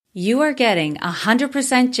You are getting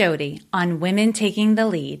 100% Jody on Women Taking the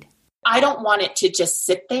Lead. I don't want it to just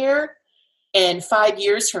sit there and 5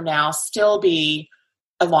 years from now still be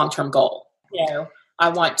a long-term goal. I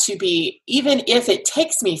want to be, even if it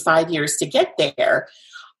takes me 5 years to get there,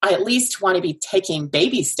 I at least want to be taking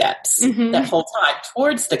baby steps that whole time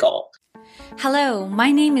towards the goal. Hello,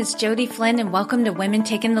 my name is Jody Flynn and welcome to Women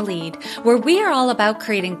Taking the Lead, where we are all about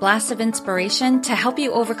creating blasts of inspiration to help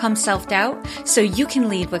you overcome self-doubt so you can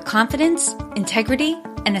lead with confidence, integrity,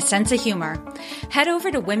 and a sense of humor. Head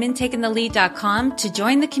over to womentakingthelead.com to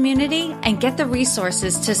join the community and get the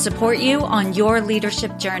resources to support you on your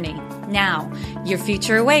leadership journey. Now, your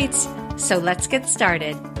future awaits, so let's get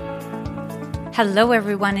started. Hello,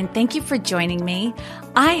 everyone, and thank you for joining me.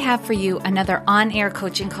 I have for you another on-air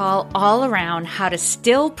coaching call all around how to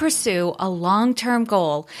still pursue a long-term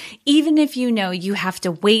goal, even if you know you have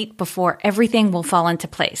to wait before everything will fall into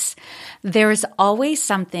place. There is always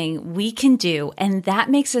something we can do, and that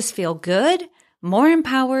makes us feel good, more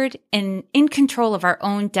empowered, and in control of our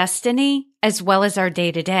own destiny, as well as our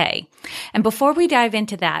day-to-day. And before we dive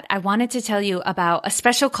into that, I wanted to tell you about a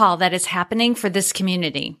special call that is happening for this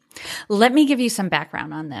community. Let me give you some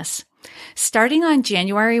background on this. Starting on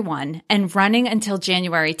January 1 and running until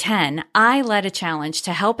January 10, I led a challenge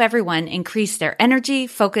to help everyone increase their energy,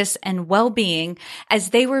 focus, and well-being as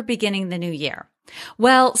they were beginning the new year.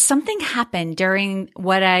 Well, something happened during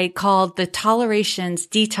what I called the Tolerations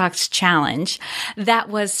Detox Challenge that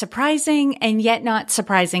was surprising and yet not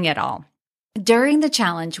surprising at all. During the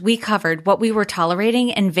challenge, we covered what we were tolerating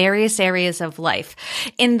in various areas of life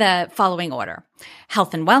in the following order: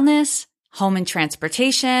 health and wellness, home and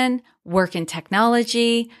transportation, work and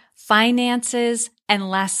technology, finances, and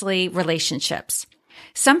lastly, relationships.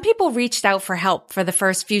 Some people reached out for help for the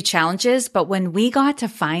first few challenges, but when we got to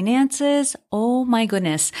finances, oh my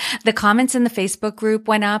goodness, the comments in the Facebook group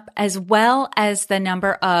went up, as well as the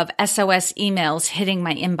number of SOS emails hitting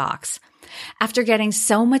my inbox. After getting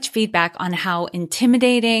so much feedback on how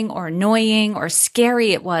intimidating or annoying or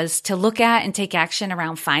scary it was to look at and take action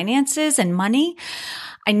around finances and money,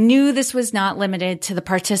 I knew this was not limited to the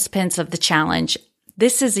participants of the challenge.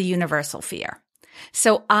 This is a universal fear.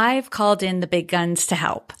 So I've called in the big guns to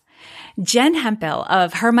help. Jen Hemphill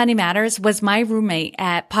of Her Money Matters was my roommate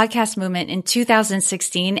at Podcast Movement in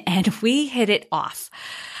 2016, and we hit it off.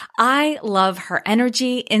 I love her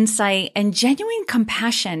energy, insight, and genuine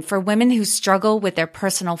compassion for women who struggle with their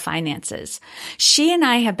personal finances. She and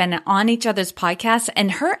I have been on each other's podcasts,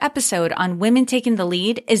 and her episode on Women Taking the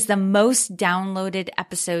Lead is the most downloaded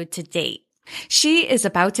episode to date. She is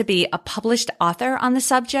about to be a published author on the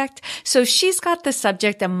subject, so she's got the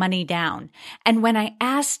subject of money down. And when I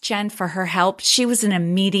asked Jen for her help, she was an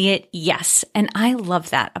immediate yes, and I love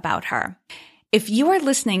that about her. If you are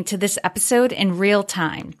listening to this episode in real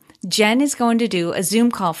time, Jen is going to do a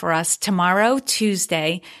Zoom call for us tomorrow,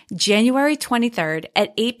 Tuesday, January 23rd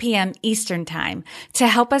at 8 p.m. Eastern Time to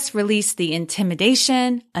help us release the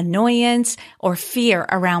intimidation, annoyance, or fear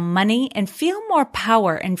around money and feel more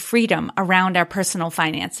power and freedom around our personal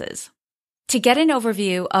finances. To get an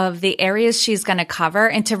overview of the areas she's going to cover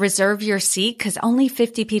and to reserve your seat, because only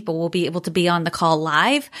 50 people will be able to be on the call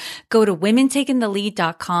live, go to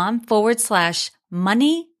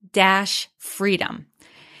womentakingthelead.com/money-freedom.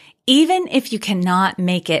 Even if you cannot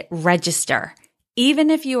make it, register.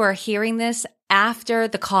 Even if you are hearing this after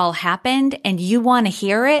the call happened and you want to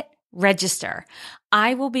hear it, register.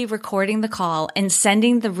 I will be recording the call and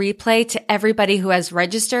sending the replay to everybody who has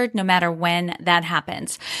registered, no matter when that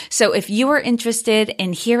happens. So if you are interested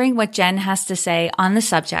in hearing what Jen has to say on the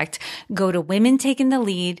subject, go to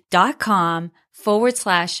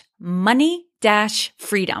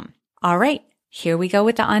womentakingthelead.com/money-freedom. All right, here we go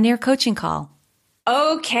with the on-air coaching call.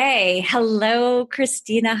 Okay. Hello,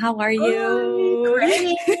 Christina. How are you?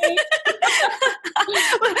 Great.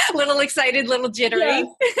 Little excited, little jittery.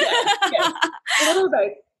 Yes. A little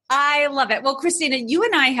bit. I love it. Well, Christina, you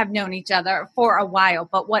and I have known each other for a while,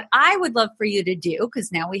 but what I would love for you to do,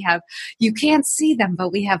 because now you can't see them, but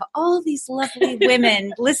we have all these lovely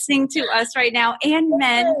women listening to us right now, and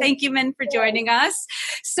men. Thank you, men, for joining us.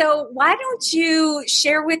 So why don't you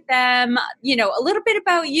share with them, a little bit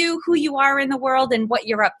about you, who you are in the world, and what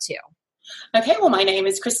you're up to? Okay, well, my name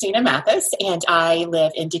is Christina Mathis, and I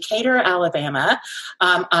live in Decatur, Alabama.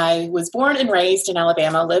 I was born and raised in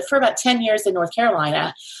Alabama, lived for about 10 years in North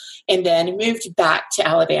Carolina, and then moved back to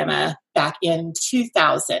Alabama back in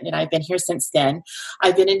 2000, and I've been here since then.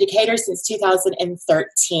 I've been in Decatur since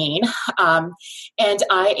 2013, and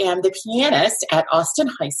I am the pianist at Austin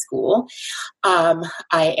High School.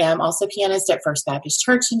 I am also pianist at First Baptist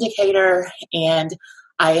Church in Decatur, and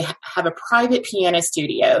I have a private piano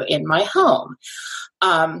studio in my home.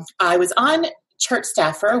 I was on church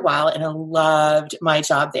staff for a while, and I loved my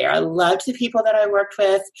job there. I loved the people that I worked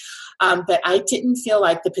with, but I didn't feel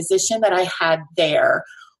like the position that I had there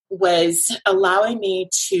was allowing me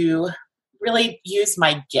to really use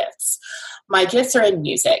my gifts. My gifts are in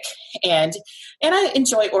music, and I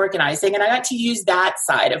enjoy organizing, and I got to use that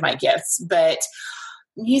side of my gifts, but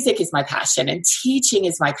music is my passion and teaching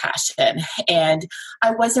is my passion. And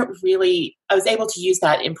I was able to use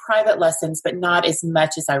that in private lessons, but not as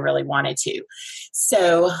much as I really wanted to.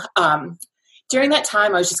 So during that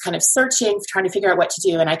time, I was just kind of searching, trying to figure out what to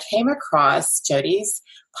do. And I came across Jody's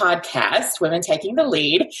podcast, Women Taking the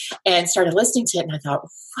Lead, and started listening to it. And I thought,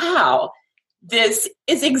 wow, this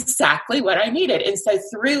is exactly what I needed. And so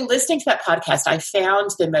through listening to that podcast, I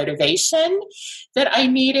found the motivation that I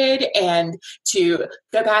needed and to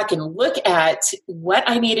go back and look at what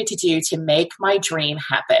I needed to do to make my dream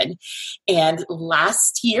happen. And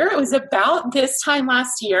last year, it was about this time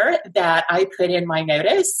last year that I put in my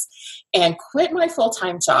notice and quit my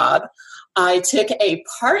full-time job. I took a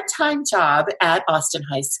part-time job at Austin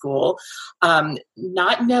High School,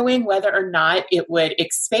 not knowing whether or not it would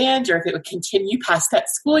expand or if it would continue past that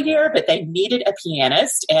school year, but they needed a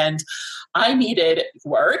pianist and I needed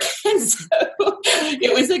work. And so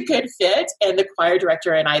it was a good fit. And the choir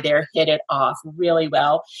director and I there hit it off really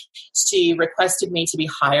well. She requested me to be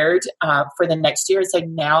hired for the next year. So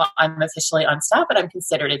now I'm officially on staff, but I'm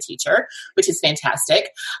considered a teacher, which is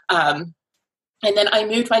fantastic. And then I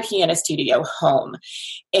moved my piano studio home,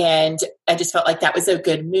 and I just felt like that was a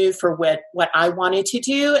good move for what I wanted to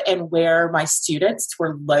do and where my students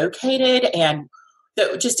were located. And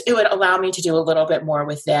it would allow me to do a little bit more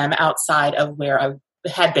with them outside of where I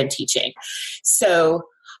had been teaching. So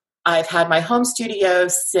I've had my home studio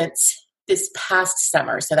since this past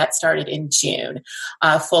summer. So that started in June.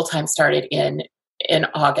 Full-time started in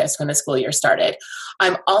August when the school year started.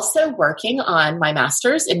 I'm also working on my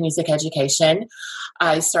master's in music education.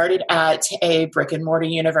 I started at a brick and mortar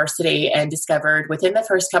university and discovered within the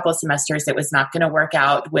first couple of semesters it was not going to work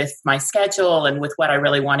out with my schedule and with what I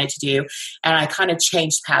really wanted to do. And I kind of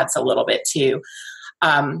changed paths a little bit too.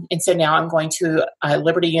 And so now I'm going to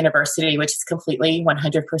Liberty University, which is completely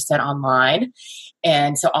 100% online.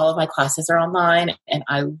 And so all of my classes are online, and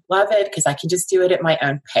I love it because I can just do it at my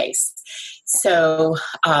own pace. So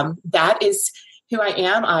that is who I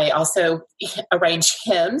am. I also arrange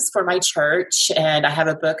hymns for my church, and I have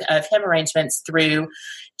a book of hymn arrangements through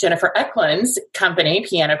Jennifer Eklund's company,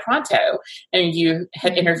 Piano Pronto. And you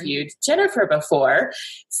had interviewed Jennifer before.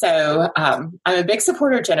 So I'm a big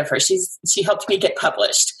supporter of Jennifer. She helped me get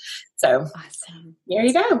published. So awesome. There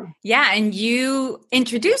you go. Yeah. And you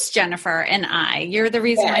introduced Jennifer and I. You're the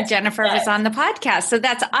reason why Jennifer was on the podcast. So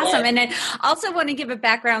that's awesome. And I also want to give a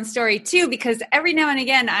background story too, because every now and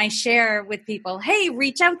again I share with people, hey,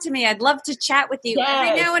 reach out to me. I'd love to chat with you.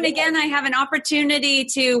 Every now and again I have an opportunity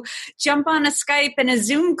to jump on a Skype and a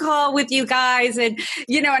Zoom call with you guys. And,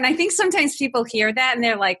 and I think sometimes people hear that and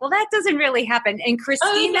they're like, well, that doesn't really happen. And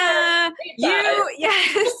Christina, you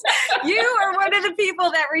are one of the people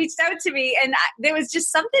that reached out to me. And there was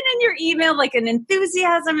just something in your email, like an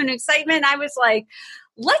enthusiasm and excitement. I was like,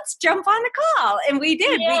 let's jump on the call. And we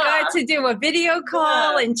did. Yeah. We got to do a video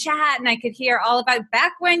call and chat, and I could hear all about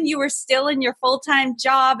back when you were still in your full-time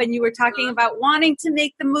job and you were talking about wanting to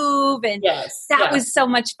make the move. And that was so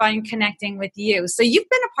much fun connecting with you. So you've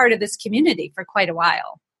been a part of this community for quite a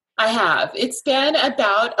while. I have. It's been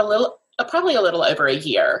about probably a little over a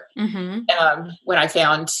year when I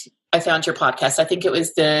found your podcast. I think it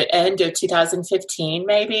was the end of 2015,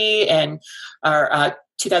 maybe, or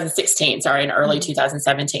 2016, sorry, and early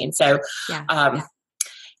 2017. So, so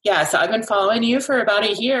I've been following you for about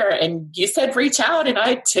a year, and you said reach out, and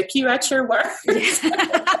I took you at your word.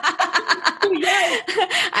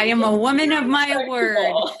 I am a woman of my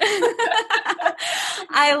word.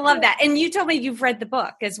 I love that. And you told me you've read the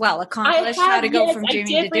book as well, Accomplish How to Go From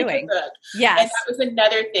Dreaming to Doing. Yes. And that was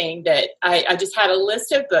another thing that I just had a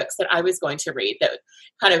list of books that I was going to read that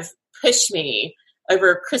kind of pushed me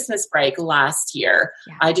over Christmas break last year.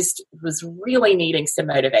 Yeah. I just was really needing some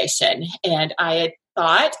motivation. And I had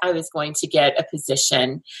thought I was going to get a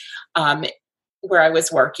position where I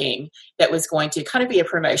was working that was going to kind of be a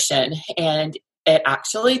promotion. And it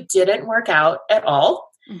actually didn't work out at all.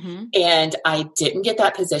 Mm-hmm. And I didn't get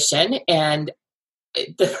that position. And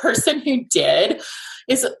the person who did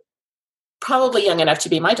is probably young enough to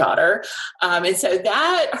be my daughter. And so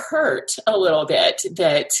that hurt a little bit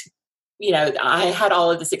that, I had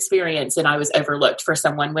all of this experience and I was overlooked for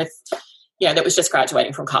someone with, that was just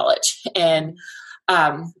graduating from college. And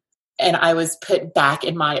and I was put back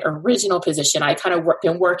in my original position. I kind of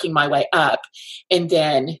been working my way up and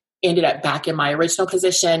then ended up back in my original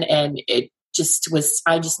position. And it just was,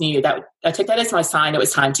 I just knew that I took that as my sign. It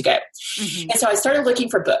was time to go. Mm-hmm. And so I started looking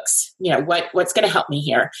for books, what's going to help me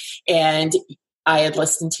here. And I had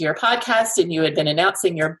listened to your podcast and you had been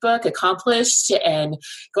announcing your book, Accomplished, and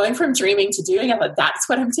going from dreaming to doing. I thought, that's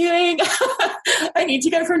what I'm doing. I need to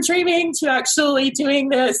go from dreaming to actually doing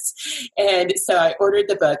this. And so I ordered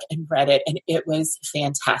the book and read it, and it was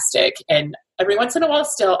fantastic. And every once in a while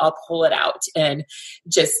still, I'll pull it out and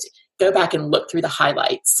just go back and look through the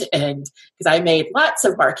highlights. And because I made lots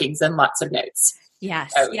of markings and lots of notes.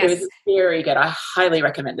 Yes. So it was very good. I highly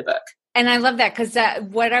recommend the book. And I love that, because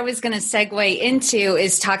what I was going to segue into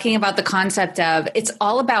is talking about the concept of it's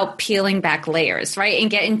all about peeling back layers, right?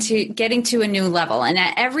 And getting to a new level. And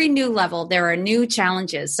at every new level, there are new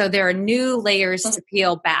challenges. So there are new layers to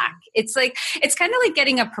peel back. It's kind of like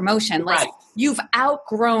getting a promotion. Like you've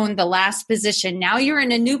outgrown the last position. Now you're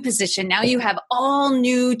in a new position. Now you have all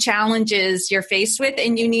new challenges you're faced with,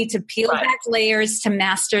 and you need to peel back layers to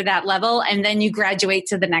master that level. And then you graduate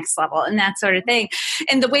to the next level and that sort of thing.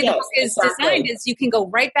 And the way the book is designed is you can go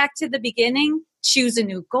right back to the beginning, choose a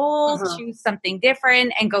new goal, choose something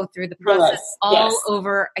different, and go through the process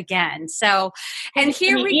over again. So, and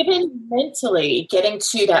here even mentally getting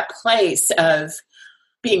to that place of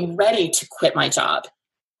being ready to quit my job,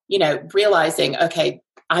 realizing, okay,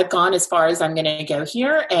 I've gone as far as I'm going to go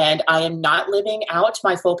here, and I am not living out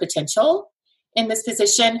my full potential in this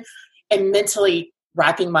position, and mentally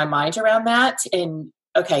wrapping my mind around that. And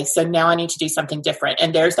okay, so now I need to do something different.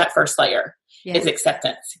 And there's that first layer is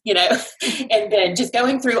acceptance, and then just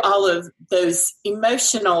going through all of those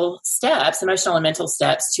emotional and mental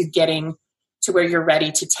steps to getting to where you're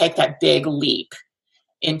ready to take that big leap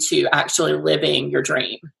into actually living your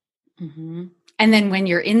dream. Mm-hmm. And then when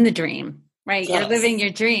you're in the dream, right, you're living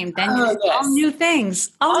your dream, then all new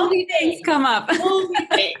things, all new things come up.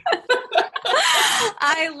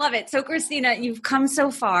 I love it. So, Christina, you've come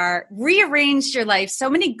so far, rearranged your life. So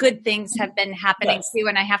many good things have been happening to you.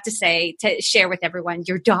 And I have to say, to share with everyone,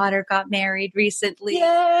 your daughter got married recently.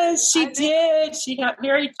 Yes, she did. She got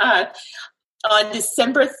married on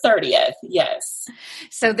December 30th. Yes.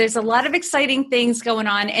 So there's a lot of exciting things going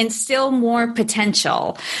on and still more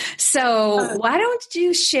potential. So why don't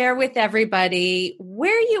you share with everybody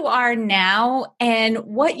where you are now and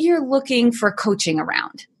what you're looking for coaching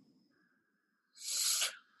around?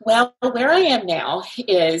 Well, where I am now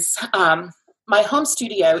is my home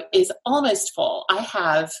studio is almost full. I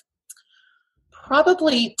have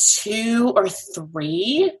probably 2 or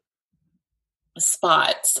 3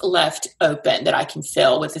 spots left open that I can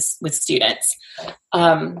fill with students.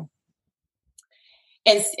 And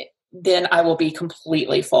then I will be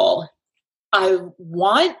completely full. I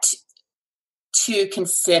want to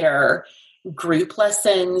consider group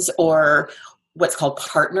lessons or what's called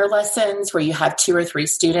partner lessons, where you have 2 or 3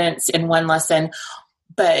 students in one lesson.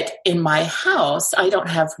 But in my house, I don't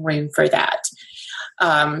have room for that.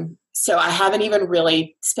 So I haven't even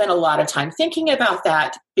really spent a lot of time thinking about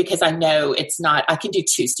that, because I know it's not, I can do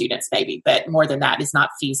 2 students maybe, but more than that is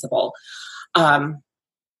not feasible. Some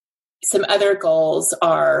other goals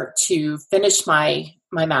are to finish my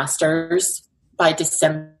master's by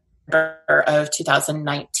December of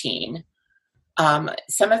 2019.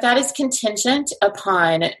 Some of that is contingent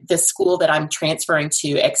upon the school that I'm transferring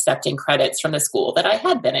to accepting credits from the school that I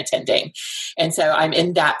had been attending. And so I'm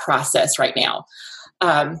in that process right now.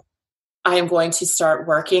 I am going to start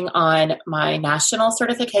working on my national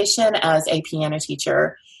certification as a piano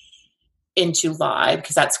teacher in July,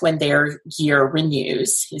 because that's when their year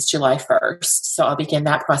renews, is July 1st. So I'll begin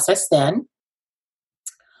that process then.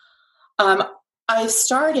 I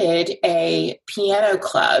started a piano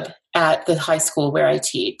club at the high school where I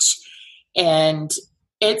teach, and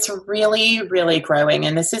it's really, really growing.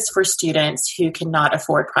 And this is for students who cannot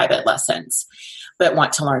afford private lessons but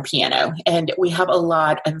want to learn piano. And we have a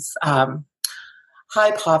lot of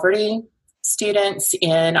high poverty students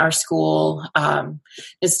in our school,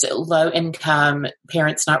 just low income,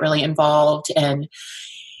 parents not really involved. And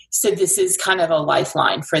so this is kind of a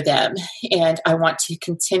lifeline for them. And I want to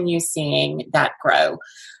continue seeing that grow.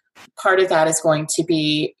 Part of that is going to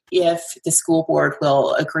be if the school board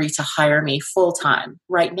will agree to hire me full time.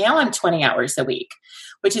 Right now I'm 20 hours a week,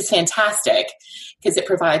 which is fantastic because it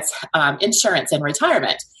provides insurance and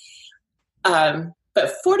retirement.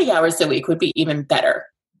 But 40 hours a week would be even better.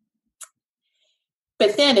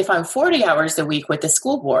 But then if I'm 40 hours a week with the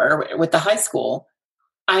school board, or with the high school,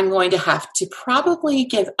 I'm going to have to probably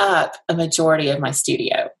give up a majority of my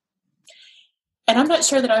studio. And I'm not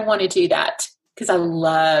sure that I want to do that. because I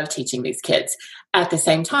love teaching these kids. At the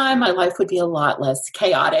same time, my life would be a lot less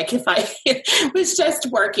chaotic if I was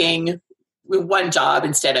just working with one job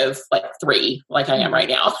instead of like 3, like I am right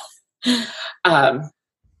now.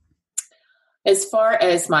 As far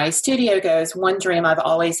as my studio goes, one dream I've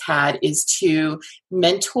always had is to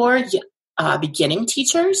mentor beginning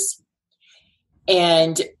teachers,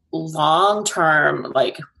 and long-term,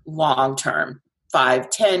 5,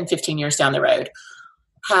 10, 15 years down the road,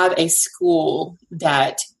 have a school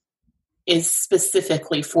that is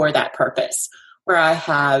specifically for that purpose, where I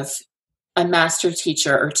have a master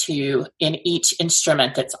teacher or 2 in each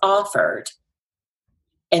instrument that's offered.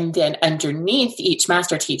 And then underneath each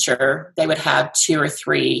master teacher, they would have 2 or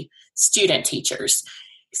 3 student teachers.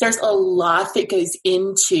 So there's a lot that goes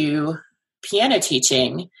into piano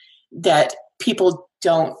teaching that people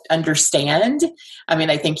don't understand. I mean,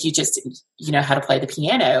 I think you know how to play the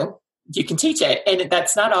piano, you can teach it. And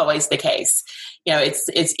that's not always the case. You know, it's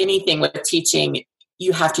anything with teaching,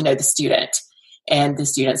 you have to know the student and the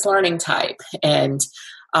student's learning type. And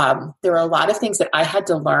there are a lot of things that I had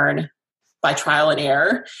to learn by trial and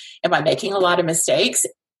error and by making a lot of mistakes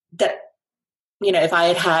that, you know, if I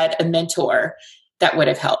had had a mentor, that would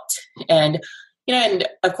have helped. And, you know, and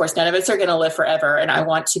of course, none of us are going to live forever. And I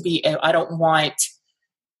don't want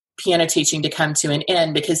piano teaching to come to an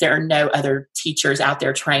end because there are no other teachers out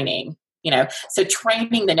there training, you know. So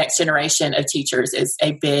training the next generation of teachers is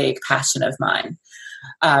a big passion of mine.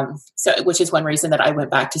 Which is one reason that I went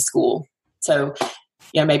back to school. So,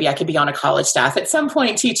 you know, maybe I could be on a college staff at some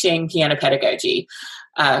point teaching piano pedagogy.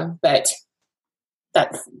 But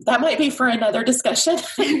that might be for another discussion.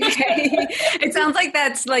 Okay. It sounds like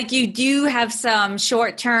that's like you do have some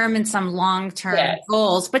short-term and some long-term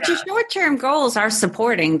goals, but your short-term goals are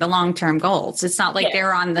supporting the long-term goals. It's not like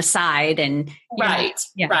they're on the side and right.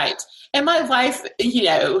 And my life, you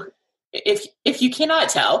know, if you cannot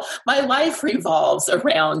tell, my life revolves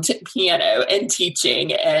around piano and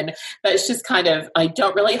teaching, and that's just kind of, I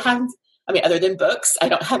don't really have, I mean, other than books, I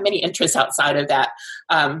don't have many interests outside of that.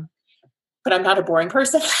 But I'm not a boring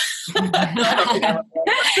person.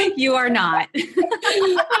 You are not. But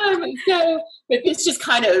it's just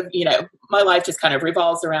kind of, you know, my life just kind of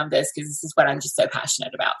revolves around this because this is what I'm just so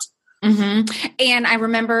passionate about. Mm-hmm. And I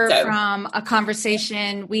remember from a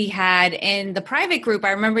conversation we had in the private group,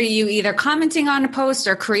 I remember you either commenting on a post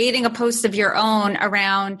or creating a post of your own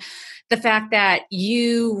around the fact that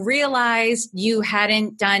you realized you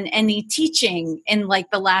hadn't done any teaching in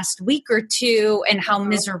like the last week or 2 and how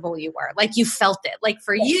miserable you were. Like you felt it. Like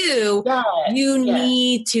for you, you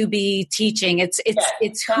need to be teaching. It's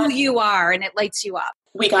who you are and it lights you up.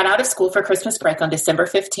 We got out of school for Christmas break on December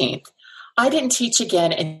 15th. I didn't teach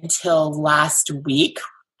again until last week.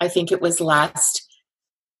 I think it was last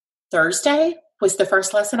Thursday was the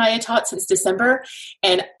first lesson I had taught since December.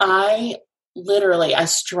 And I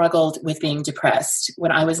struggled with being depressed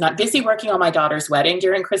when I was not busy working on my daughter's wedding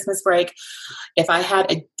during Christmas break. If I had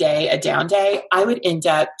a down day, I would end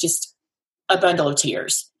up just a bundle of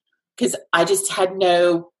tears because I just had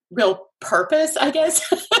no real purpose, I guess.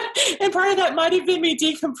 And part of that might have been me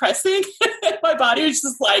decompressing. My body was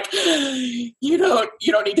just like, you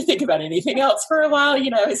don't need to think about anything else for a while, you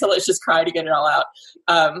know, so let's just cry to get it all out.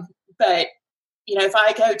 But, you know, if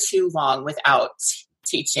I go too long without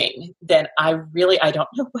teaching, then I don't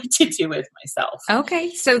know what to do with myself.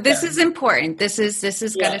 Okay. So this is important. This is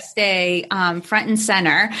going to stay front and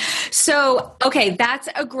center. So, okay. That's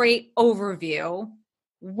a great overview.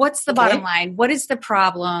 What's the bottom line? What is the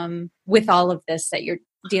problem with all of this that you're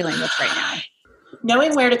dealing with right now?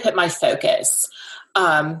 Knowing where to put my focus.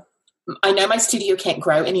 I know my studio can't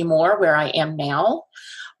grow anymore where I am now,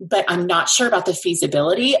 but I'm not sure about the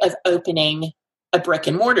feasibility of opening a brick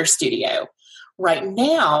and mortar studio. Right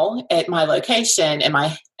now, at my location, in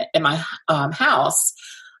my house,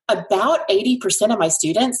 about 80% of my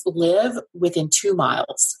students live within 2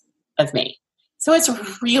 miles of me. So it's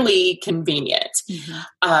really convenient.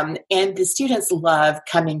 Mm-hmm. And the students love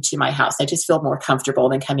coming to my house. I just feel more comfortable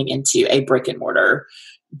than coming into a brick and mortar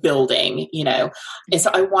building, you know. And so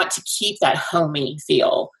I want to keep that homey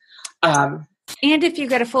feel. And if you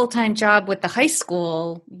get a full-time job with the high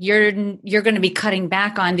school, you're going to be cutting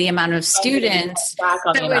back on the amount of students.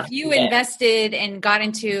 So if you invested and got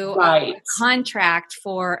into a contract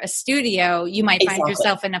for a studio, you might find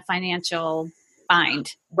yourself in a financial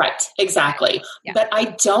bind. Right, exactly. Yeah. But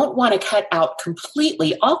I don't want to cut out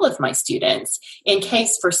completely all of my students in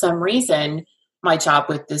case for some reason my job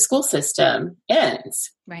with the school system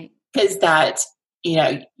ends. Right. Because that, you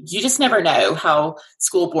know, you just never know how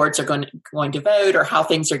school boards are going to vote or how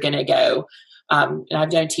things are going to go. And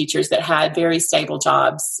I've known teachers that had very stable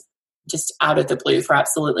jobs just out of the blue for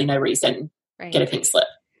absolutely no reason, get a pink slip.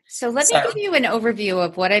 So let me give you an overview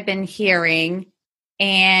of what I've been hearing,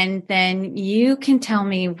 and then you can tell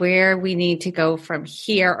me where we need to go from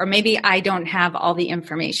here, or maybe I don't have all the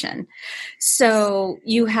information. So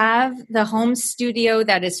you have the home studio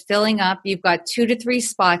that is filling up. You've got 2 to 3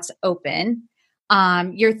 spots open.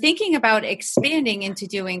 You're thinking about expanding into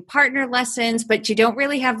doing partner lessons, but you don't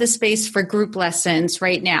really have the space for group lessons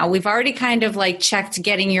right now. We've already kind of like checked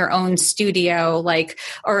getting your own studio,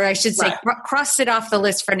 or I should say crossed it off the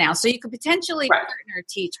list for now. So you could potentially partner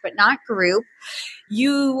teach, but not group.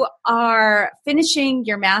 You are finishing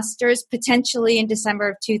your master's potentially in December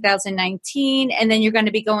of 2019, and then you're going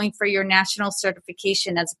to be going for your national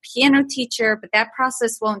certification as a piano teacher, but that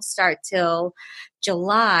process won't start till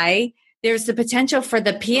July. There's the potential for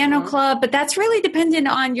the piano club, but that's really dependent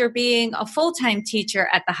on your being a full-time teacher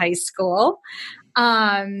at the high school.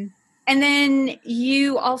 And then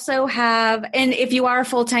you also have, and if you are a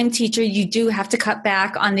full-time teacher, you do have to cut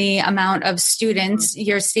back on the amount of students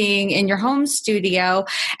you're seeing in your home studio.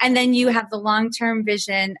 And then you have the long-term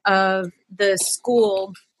vision of the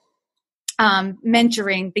school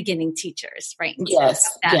mentoring beginning teachers, right? Yes.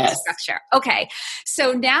 Structure. Okay.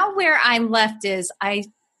 So now where I'm left is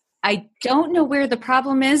I don't know where the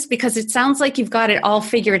problem is, because it sounds like you've got it all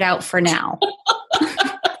figured out for now.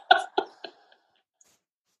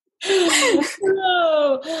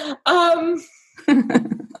 No.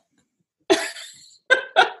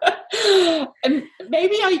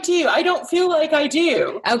 Maybe I do. I don't feel like I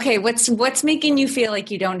do. Okay. What's making you feel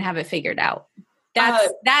like you don't have it figured out?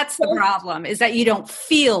 That's the problem, is that you don't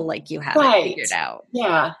feel like you have it figured out.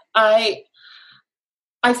 Yeah.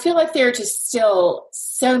 I feel like there are just still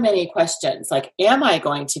so many questions. Like, am I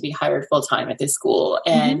going to be hired full-time at this school?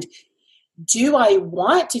 And do I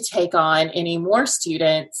want to take on any more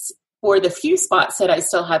students for the few spots that I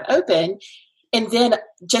still have open, and then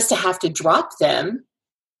just to have to drop them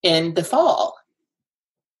in the fall?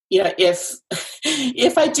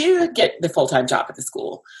 If I do get the full-time job at the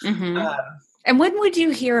school. And when would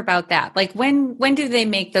you hear about that? Like, when do they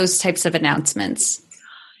make those types of announcements?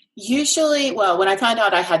 Usually, when I found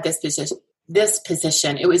out I had this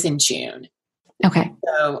position, it was in June. Okay.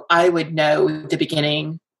 So I would know the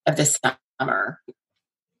beginning of the summer.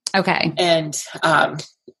 Okay. And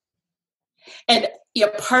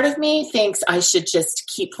part of me thinks I should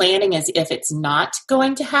just keep planning as if it's not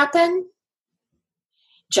going to happen,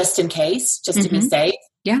 just in case, just to be safe.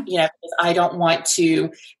 Yeah. Because I don't want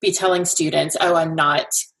to be telling students, I'm not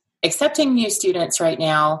accepting new students right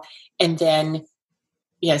now, and then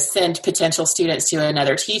send potential students to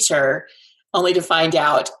another teacher only to find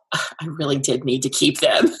out I really did need to keep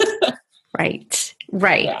them. Right.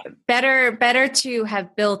 Yeah. Better to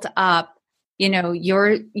have built up,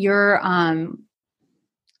 your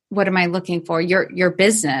what am I looking for? Your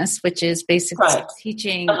business, which is basically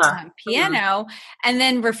teaching piano, and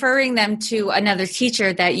then referring them to another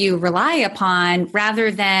teacher that you rely upon,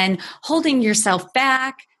 rather than holding yourself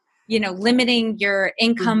back, limiting your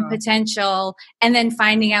income potential, and then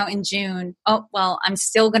finding out in June, I'm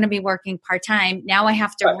still going to be working part-time. Now I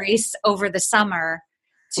have to race over the summer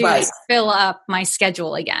to fill up my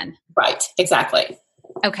schedule again. Right. Exactly.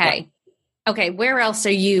 Okay. Yeah. Okay. Where else are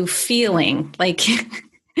you feeling like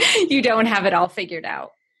you don't have it all figured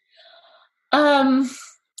out?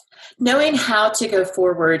 Knowing how to go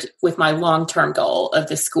forward with my long-term goal of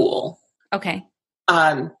the school. Okay.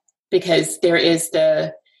 Because there is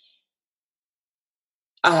the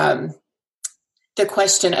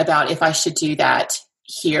question about if I should do that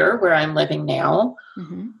here where I'm living now,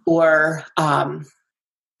 or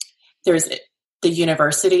there's the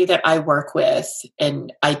university that I work with,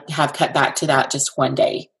 and I have cut back to that just one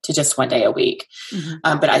day a week.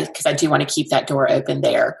 Because I do want to keep that door open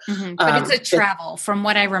there. But it's a travel, from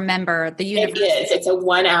what I remember. The university, it is. It's a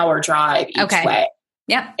 1-hour drive each way.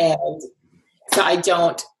 Yep. And so I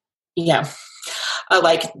don't, in a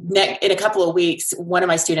couple of weeks, one of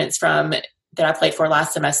my students that I played for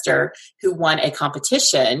last semester, who won a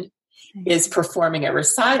competition, is performing a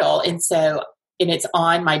recital. And it's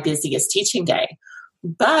on my busiest teaching day,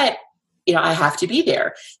 but I have to be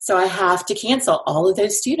there. So I have to cancel all of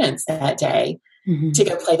those students that day to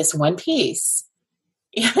go play this one piece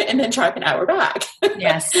and then drive an hour back.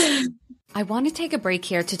 Yes. I want to take a break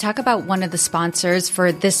here to talk about one of the sponsors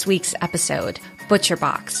for this week's episode,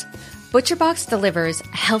 ButcherBox. ButcherBox delivers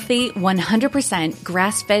healthy, 100%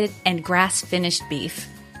 grass-fed and grass-finished beef,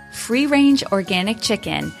 free-range organic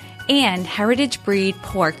chicken, and heritage breed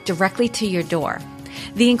pork directly to your door.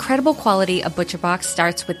 The incredible quality of ButcherBox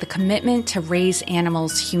starts with the commitment to raise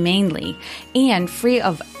animals humanely and free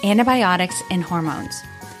of antibiotics and hormones.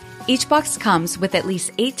 Each box comes with at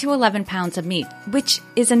least 8 to 11 pounds of meat, which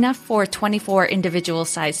is enough for 24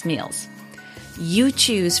 individual-sized meals. You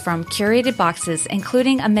choose from curated boxes,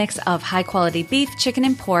 including a mix of high-quality beef, chicken,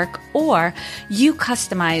 and pork, or you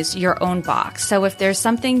customize your own box. So if there's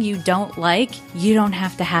something you don't like, you don't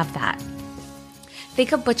have to have that.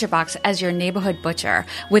 Think of ButcherBox as your neighborhood butcher,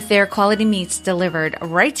 with their quality meats delivered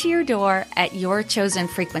right to your door at your chosen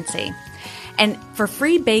frequency. And for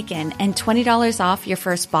free bacon and $20 off your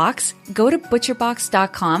first box, go to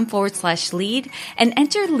butcherbox.com/lead and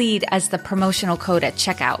enter lead as the promotional code at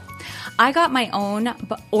checkout. I got my own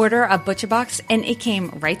order of ButcherBox and it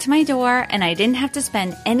came right to my door, and I didn't have to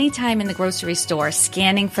spend any time in the grocery store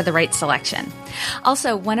scanning for the right selection.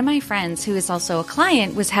 Also, one of my friends who is also a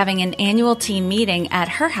client was having an annual team meeting at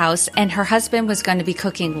her house, and her husband was going to be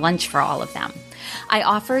cooking lunch for all of them. I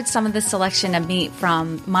offered some of the selection of meat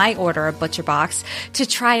from my order of ButcherBox to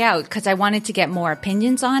try out because I wanted to get more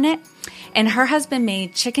opinions on it. And her husband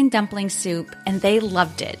made chicken dumpling soup, and they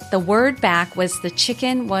loved it. The word back was the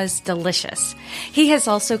chicken was delicious. He has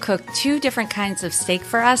also cooked 2 different kinds of steak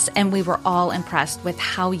for us, and we were all impressed with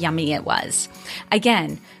how yummy it was.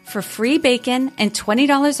 Again, for free bacon and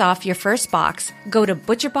 $20 off your first box, go to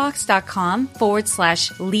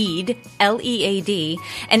butcherbox.com/lead, LEAD,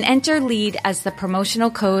 and enter lead as the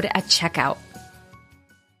promotional code at checkout.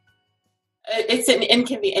 It's an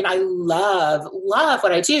inconvenience, and I love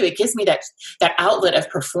what I do. It gives me that outlet of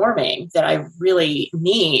performing that I really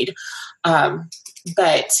need.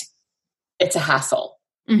 But it's a hassle.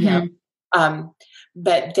 Mm-hmm. You know?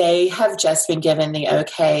 But they have just been given the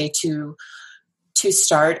okay to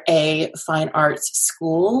start a fine arts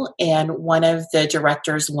school. And one of the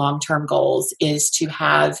director's long-term goals is to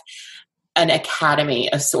have an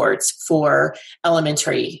academy of sorts for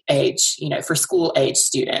elementary age, for school age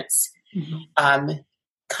students. Mm-hmm.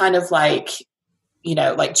 Kind of like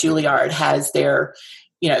Juilliard has their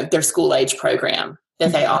school age program that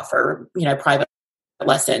mm-hmm. they offer, private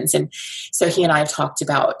lessons. And so he and I have talked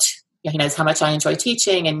about, he knows how much I enjoy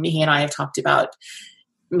teaching, and he and I have talked about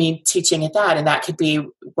me teaching at that. And that could be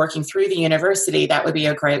working through the university. That would be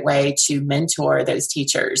a great way to mentor those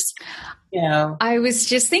teachers. I was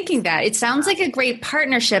just thinking that it sounds like a great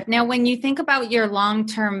partnership. Now, when you think about your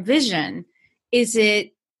long-term vision, is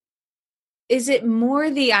it more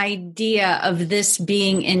the idea of this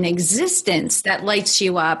being in existence that lights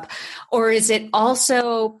you up? Or is it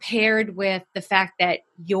also paired with the fact that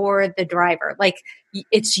you're the driver? Like,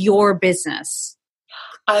 it's your business?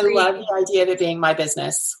 I love the idea of it being my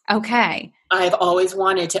business. Okay. I've always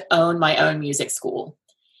wanted to own my own music school.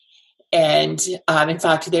 And in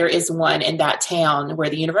fact, there is one in that town where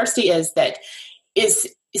the university is that is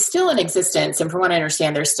still in existence. And from what I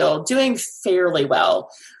understand, they're still doing fairly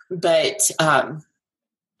well. But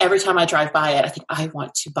every time I drive by it, I think I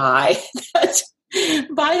want to buy that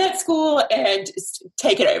school and just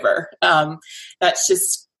take it over.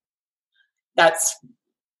 That's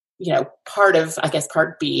part of, I guess,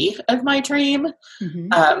 part B of my dream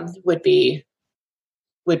would be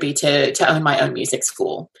to own my own music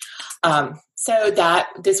school. So that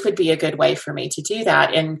this would be a good way for me to do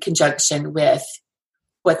that in conjunction with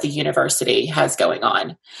what the university has going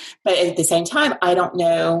on. But at the same time, I don't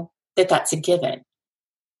know that that's a given.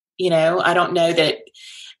 I don't know that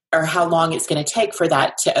or how long it's going to take for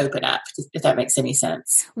that to open up, if that makes any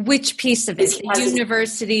sense. Which piece of it? The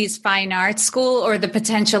university's fine arts school, or the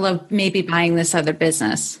potential of maybe buying this other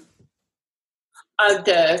business?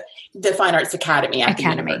 The Fine Arts Academy at the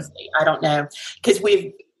university. I don't know, because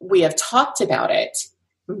we have talked about it,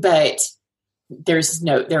 but there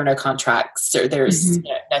are no contracts, or there's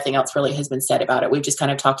nothing else really has been said about it. We've just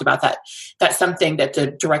kind of talked about that. That's something that the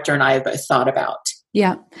director and I have both thought about.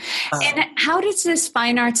 Yeah. And how does this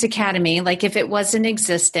Fine Arts Academy, like if it was in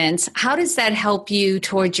existence, how does that help you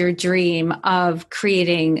towards your dream of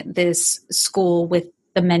creating this school with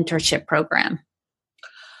the mentorship program?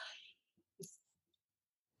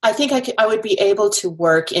 I think I would be able to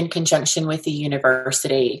work in conjunction with the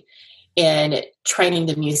university in training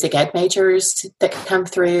the music ed majors that come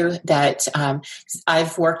through. That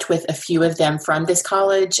I've worked with a few of them from this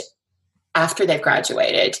college after they've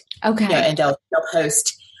graduated. Okay. And they'll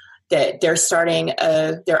post that they're starting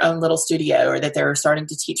their own little studio, or that they're starting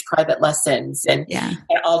to teach private lessons. And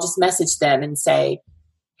I'll just message them and say,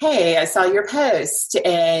 hey, I saw your post,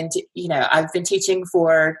 and, I've been teaching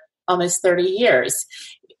for almost 30 years.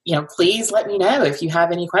 Please let me know if you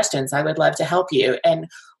have any questions. I would love to help you. And,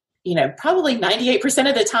 probably 98%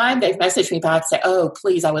 of the time they've messaged me back, say, oh,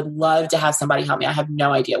 please, I would love to have somebody help me. I have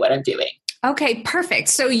no idea what I'm doing. Okay, perfect.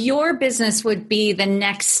 So your business would be the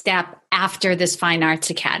next step after this Fine Arts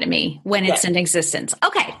Academy when it's in existence.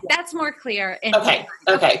 Okay, that's more clear. Okay.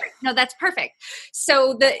 No, that's perfect.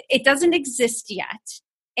 So it doesn't exist yet,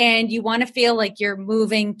 and you want to feel like you're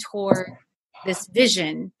moving toward this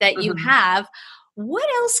vision that you have. What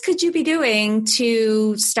else could you be doing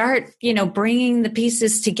to start, bringing the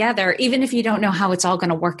pieces together, even if you don't know how it's all going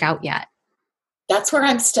to work out yet? That's where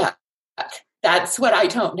I'm stuck. That's what I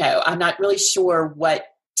don't know. I'm not really sure what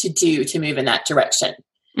to do to move in that direction,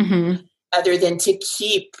 other than to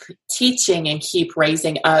keep teaching and keep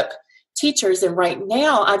raising up teachers. And right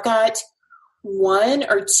now I've got 1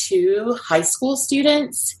 or 2 high school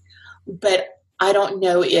students, but I don't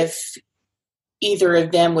know if either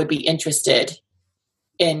of them would be interested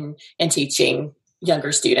in teaching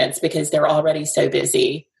younger students because they're already so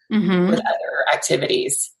busy with other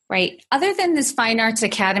activities. Right. Other than this Fine Arts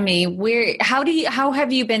Academy, how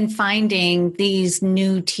have you been finding these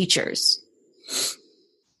new teachers?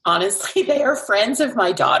 Honestly, they are friends of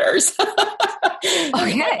my daughter's.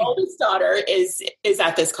 Okay. My oldest daughter is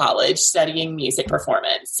at this college studying music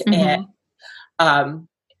performance, and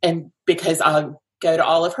because I'll go to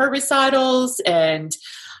all of her recitals, and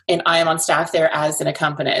I am on staff there as an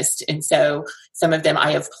accompanist, and so some of them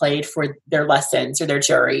I have played for their lessons or their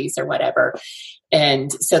juries or whatever.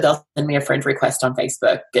 And so they'll send me a friend request on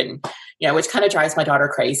Facebook, and which kind of drives my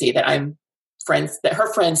daughter crazy that that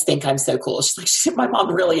her friends think I'm so cool. She's like, my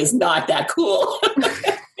mom really is not that cool.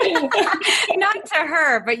 Not to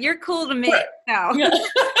her, but you're cool to me. No.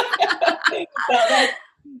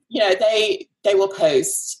 They will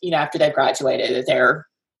post, after they've graduated that they're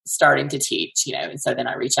starting to teach, and so then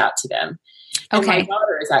I reach out to them. And my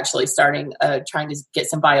daughter is actually trying to get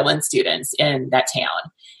some violin students in that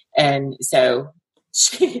town. And so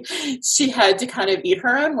she had to kind of eat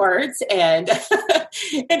her own words and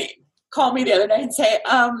call me the other night and say,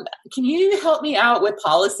 can you help me out with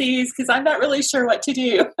policies? Because I'm not really sure what to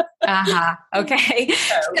do. Okay.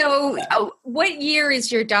 So what year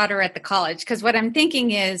is your daughter at the college? Because what I'm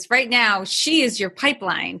thinking is right now she is your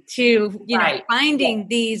pipeline to, finding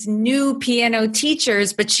these new piano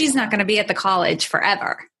teachers, but she's not going to be at the college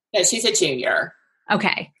forever. No, she's a junior.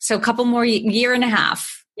 Okay. So a couple more year and a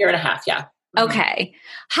half. Year and a half. Yeah. Okay.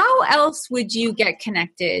 How else would you get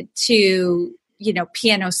connected to,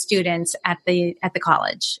 piano students at the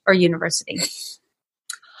college or university?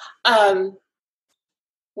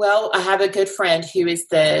 Well, I have a good friend who is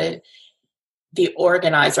the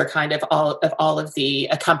organizer kind of all of the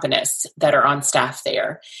accompanists that are on staff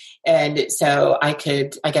there. And so I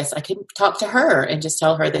guess I could talk to her and just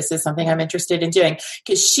tell her this is something I'm interested in doing,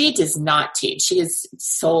 because she does not teach. She is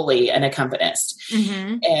solely an accompanist.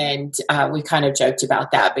 And we kind of joked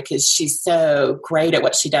about that because she's so great at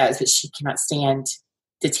what she does, but she cannot stand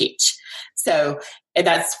to teach. So, and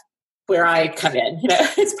that's where I come in.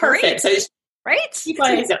 It's perfect. Great. So right. She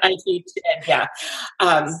plays and I teach,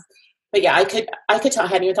 and but yeah, I could talk. I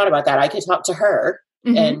hadn't even thought about that. I could talk to her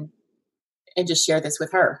and just share this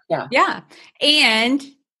with her. Yeah. Yeah. And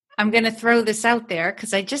I'm going to throw this out there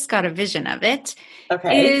because I just got a vision of it.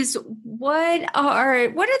 Okay. Is what are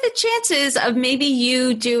the chances of maybe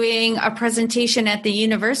you doing a presentation at the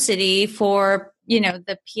university for,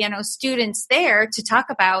 the piano students there to talk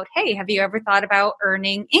about, hey, have you ever thought about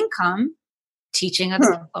earning income teaching at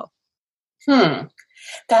school?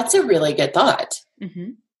 That's a really good thought.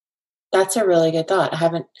 That's a really good thought.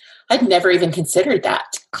 I'd never even considered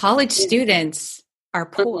that. College students are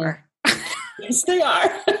poor. Yes, they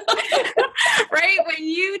are. Right? When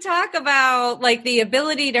you talk about like the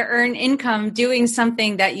ability to earn income doing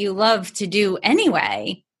something that you love to do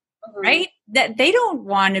anyway, right? That they don't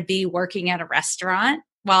want to be working at a restaurant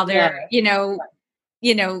while they're,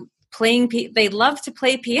 playing. They love to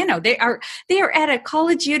play piano. They are at a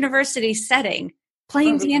college university setting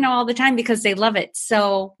playing piano all the time because they love it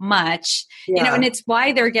so much, and it's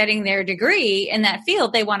why they're getting their degree in that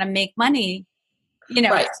field. They want to make money,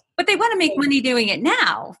 but they want to make money doing it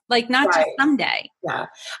now, like not just someday. Yeah.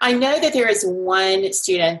 I know that there is one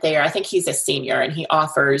student there. I think he's a senior, and he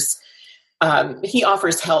offers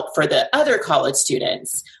help for the other college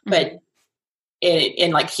students, but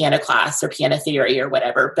in like piano class or piano theory or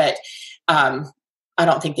whatever. But I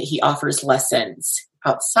don't think that he offers lessons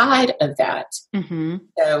outside of that.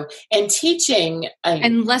 So, and teaching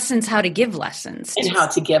and lessons, how to give lessons and how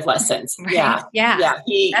to give lessons. Right? Yeah.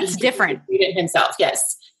 That's different. Student himself.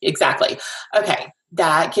 Yes, exactly. Okay.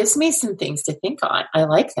 That gives me some things to think on. I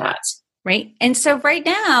like that. Right. And so right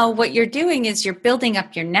now what you're doing is you're building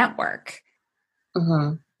up your network.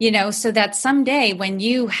 So that someday when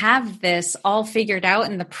you have this all figured out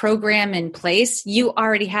and the program in place, you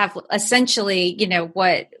already have essentially,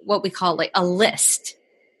 what we call like a list.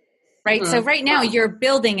 Right. Mm-hmm. So right now you're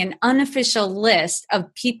building an unofficial list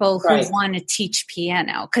of people who Right. want to teach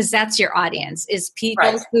piano, because that's your audience, is people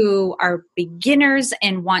Right. who are beginners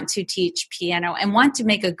and want to teach piano and want to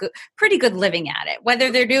make a pretty good living at it,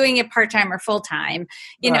 whether they're doing it part-time or full-time.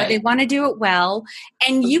 Right. They want to do it well.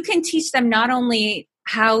 And you can teach them not only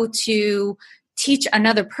how to teach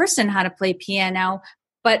another person how to play piano,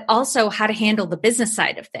 but also how to handle the business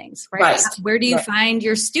side of things, right? Where do you find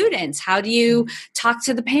your students? How do you talk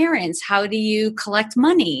to the parents? How do you collect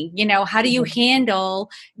money? How do you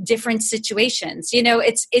handle different situations? You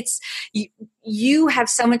have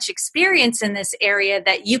so much experience in this area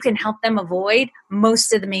that you can help them avoid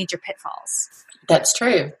most of the major pitfalls. That's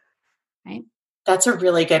true. Right. That's a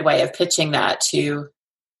really good way of pitching that to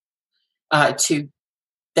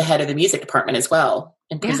the head of the music department as well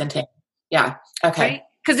and presenting. Yeah. Okay. Right?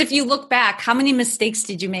 Because if you look back, how many mistakes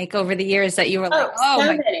did you make over the years that you were like, so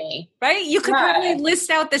many. Right? You could probably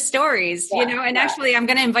list out the stories, and actually I'm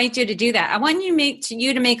going to invite you to do that. I want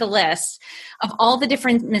you to make a list of all the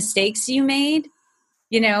different mistakes you made,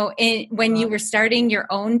 when you were starting your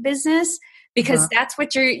own business, because that's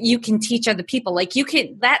what you can teach other people. Like you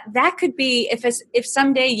can, that could be, if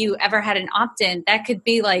someday you ever had an opt-in, that could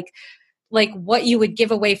be like what you would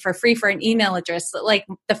give away for free for an email address, like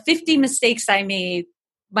the 50 mistakes I made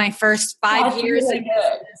my first 5 years in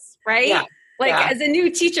business, right? Yeah. As a new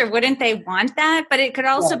teacher, wouldn't they want that? But it could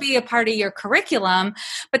also be a part of your curriculum.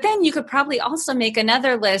 But then you could probably also make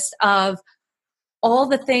another list of all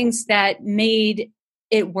the things that made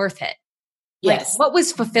it worth it. Yes. What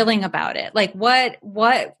was fulfilling about it? What,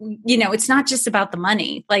 it's not just about the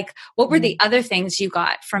money. What were the other things you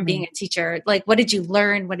got from being a teacher? What did you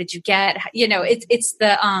learn? What did you get? It's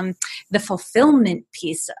the fulfillment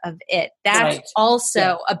piece of it. That's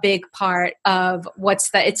also a big part of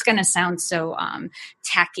it's going to sound so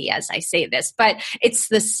tacky as I say this, but it's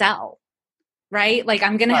the sell. Right?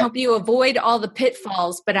 I'm going to help you avoid all the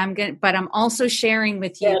pitfalls, but I'm also sharing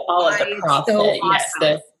with you all of the profit. So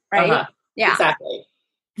awesome, right? Yeah. Exactly.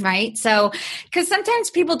 Right. So, because sometimes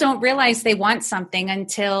people don't realize they want something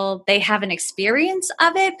until they have an experience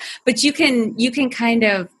of it, but you can kind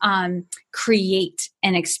of create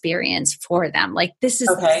an experience for them. This is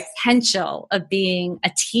the potential of being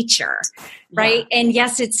a teacher. Right. Yeah. And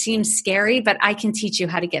yes, it seems scary, but I can teach you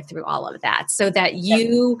how to get through all of that so that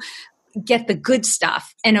you get the good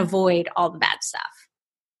stuff and avoid all the bad stuff.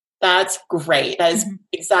 That's great. That is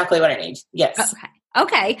exactly what I need. Yes.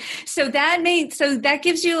 Okay. So that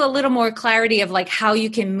gives you a little more clarity of how you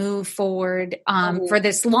can move forward for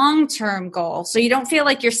this long-term goal. So you don't feel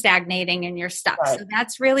like you're stagnating and you're stuck. Right. So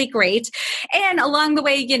that's really great. And along the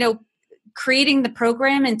way, creating the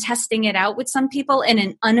program and testing it out with some people in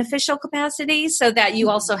an unofficial capacity so that you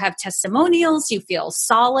also have testimonials, you feel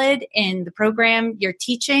solid in the program you're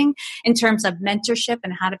teaching in terms of mentorship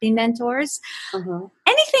and how to be mentors.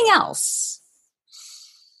 Anything else?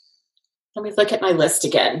 Let me look at my list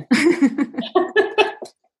again.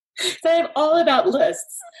 So I'm all about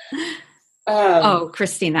lists.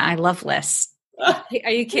 Christina, I love lists. Are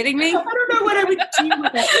you kidding me? I don't know what I would do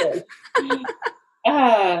with that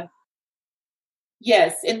list.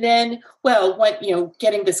 Yes. And then,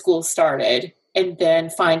 getting the school started and then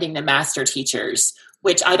finding the master teachers,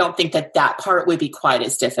 which I don't think that part would be quite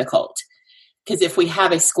as difficult. Because if we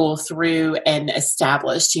have a school through an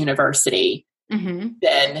established university,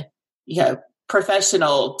 then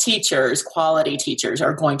professional teachers, quality teachers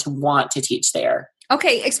are going to want to teach there.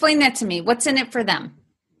 Okay. Explain that to me. What's in it for them?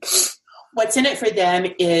 What's in it for them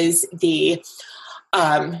is there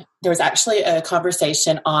was actually a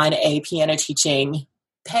conversation on a piano teaching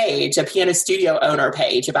page, a piano studio owner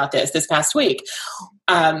page about this past week.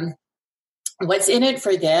 What's in it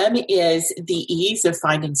for them is the ease of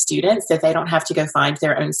finding students, that they don't have to go find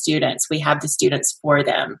their own students. We have the students for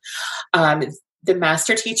them. The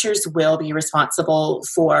master teachers will be responsible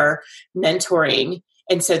for mentoring.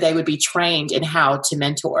 And so they would be trained in how to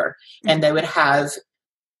mentor. And they would have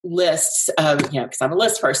lists of, because I'm a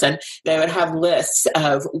list person, they would have lists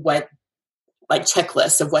of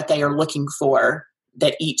checklists of what they are looking for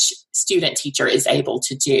that each student teacher is able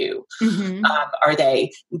to do. Are they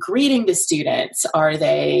greeting the students? Are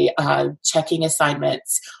they checking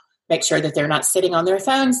assignments? Make sure that they're not sitting on their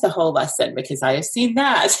phones the whole lesson, because I have seen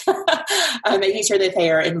that. Making sure that they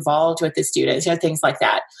are involved with the students, things like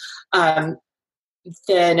that.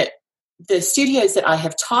 Then the studios that I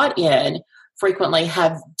have taught in frequently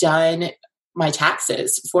have done my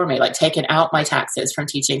taxes for me, like taken out my taxes from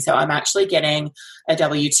teaching. So I'm actually getting a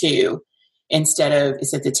W-2 instead of,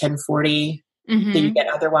 is it the 1040 that you get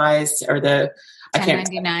otherwise, or the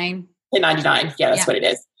 1099? 1099. Yeah, that's what it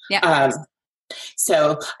is. Yeah.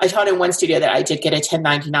 So I taught in one studio that I did get a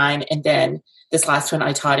 1099. And then this last one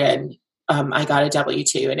I taught in, I got a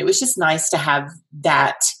W-2, and it was just nice to have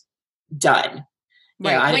that done.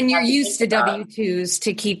 Right. When you're used to W-2s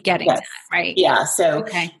to keep getting that, right? Yeah. So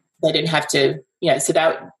they didn't have to, so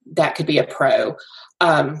that could be a pro.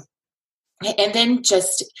 And then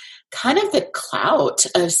just kind of the clout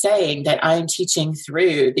of saying that I'm teaching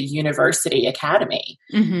through the university academy.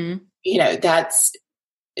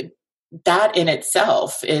 That in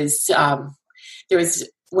itself is,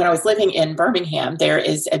 when I was living in Birmingham, there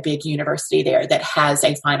is a big university there that has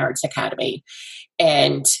a fine arts academy,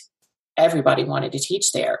 and everybody wanted to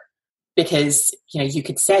teach there because, you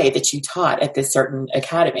could say that you taught at this certain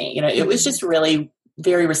academy. It was just really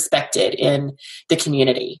very respected in the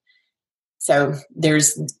community. So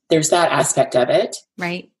there's that aspect of it.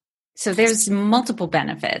 Right. So there's multiple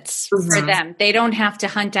benefits for them. They don't have to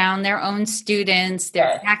hunt down their own students.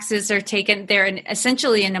 Their taxes are taken. They're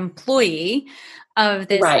essentially an employee of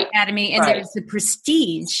this academy, and there's the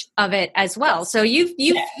prestige of it as well. So you've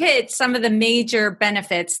hit some of the major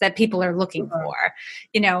benefits that people are looking for.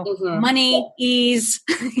 Money, ease,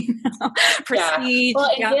 prestige.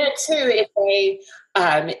 Well, and then too,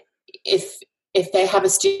 if they have a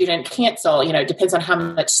student cancel, it depends on how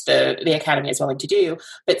much the academy is willing to do.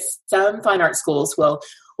 But some fine art schools will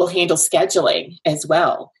handle scheduling as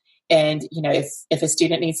well. And, if a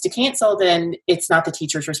student needs to cancel, then it's not the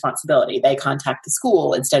teacher's responsibility. They contact the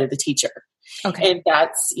school instead of the teacher. Okay. And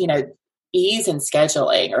that's, ease in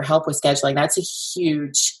scheduling or help with scheduling. That's a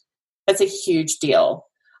huge deal.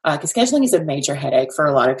 Because scheduling is a major headache for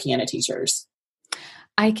a lot of piano teachers.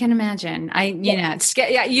 I can imagine.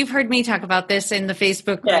 You've heard me talk about this in the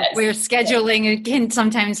Facebook group, where scheduling can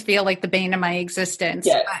sometimes feel like the bane of my existence.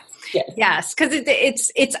 Yes, because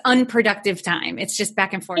it's unproductive time. It's just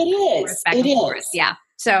back and forth. Back and forth. Yeah.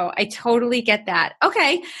 So I totally get that.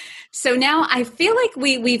 Okay. So now I feel like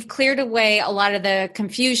we've cleared away a lot of the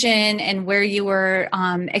confusion and where you were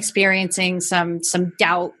experiencing some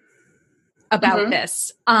doubt about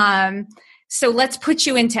this. So let's put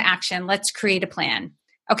you into action. Let's create a plan.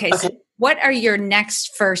 Okay. So what are your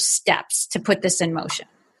next first steps to put this in motion?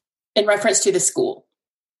 In reference to the school.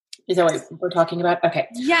 Is that what we're talking about? Okay.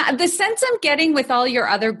 Yeah. The sense I'm getting with all your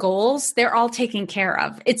other goals, they're all taken care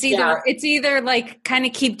of. It's either like kind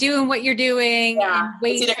of keep doing what you're doing and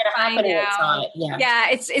wait to find out.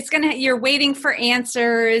 It's going to, you're waiting for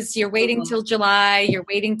answers. You're waiting till July. You're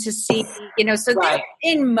waiting to see, so they're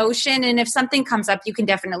in motion. And if something comes up, you can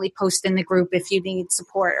definitely post in the group if you need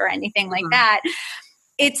support or anything like that.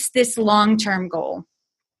 It's this long-term goal.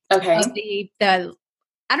 Okay. The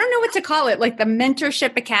I don't know what to call it, like the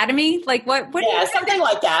Mentorship Academy. Like what? Something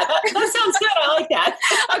like that. That sounds good. I like that.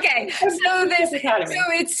 Okay, so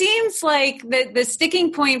it seems like the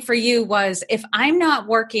sticking point for you was, if I'm not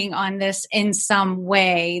working on this in some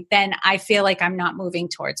way, then I feel like I'm not moving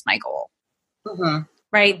towards my goal.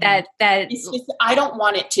 Right? That it's just, I don't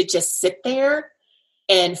want it to just sit there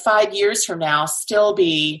and 5 years from now still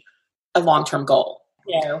be a long-term goal.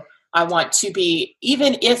 I want to be,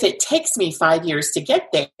 even if it takes me 5 years to get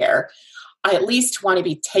there, I at least want to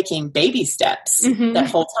be taking baby steps that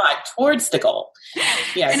whole time towards the goal.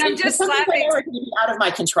 And I'm just laughing. Going to be out of my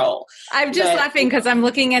control. I'm just laughing because I'm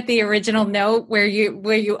looking at the original note where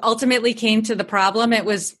you ultimately came to the problem. It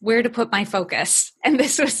was where to put my focus, and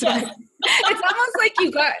this was. It's almost like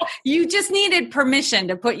you just needed permission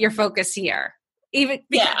to put your focus here, even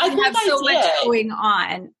because you have so much going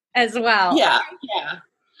on as well. Yeah.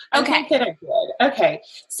 Okay. Okay.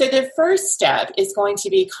 So the first step is going to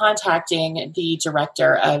be contacting the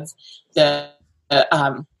director of the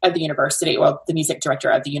university, or the music director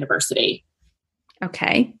of the university.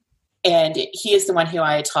 Okay. And he is the one who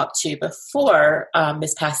I had talked to before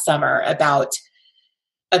this past summer about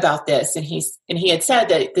this. And he had said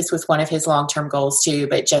that this was one of his long-term goals too,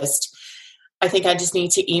 but I think I just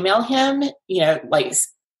need to email him,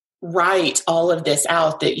 write all of this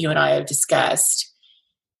out that you and I have discussed,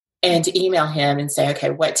 and email him and say,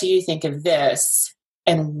 okay, what do you think of this?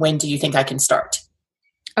 And when do you think I can start?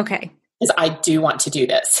 Okay. Because I do want to do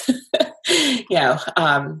this,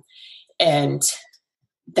 and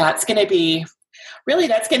that's going to be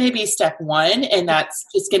step one. And that's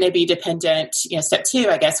just going to be dependent, step two,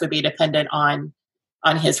 I guess, would be dependent on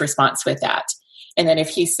his response with that. And then if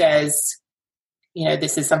he says,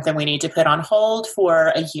 this is something we need to put on hold for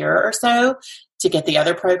a year or so to get the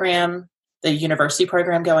other program the university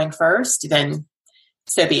program going first, then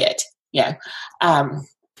so be it. Yeah. But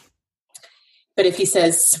if he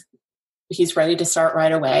says he's ready to start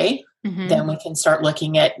right away, then we can start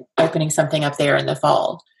looking at opening something up there in the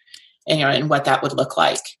fall, and what that would look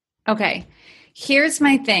like. Okay. Here's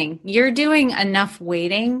my thing. You're doing enough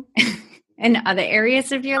waiting in other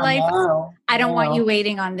areas of your life. I don't want you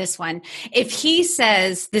waiting on this one. If he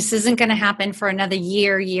says this isn't going to happen for another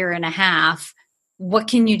year, year and a half, what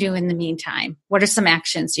can you do in the meantime? What are some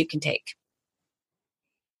actions you can take?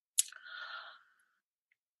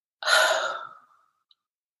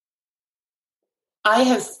 I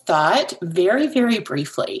have thought very, very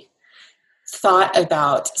briefly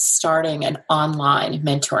about starting an online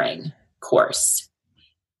mentoring course.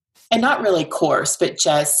 And not really course, but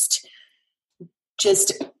just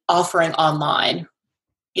offering online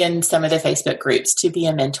in some of the Facebook groups to be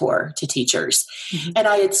a mentor to teachers. And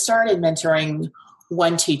I had started mentoring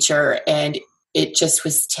one teacher, and it just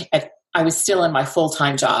was, I was still in my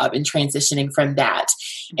full-time job and transitioning from that.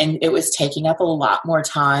 And it was taking up a lot more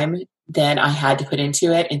time than I had to put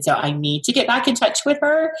into it. And so I need to get back in touch with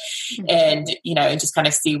her and just kind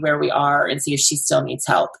of see where we are and see if she still needs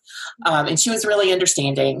help. And she was really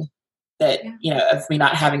understanding that, of me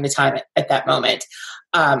not having the time at that moment.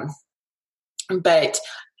 But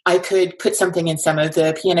I could put something in some of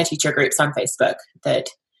the piano teacher groups on Facebook that,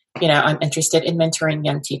 I'm interested in mentoring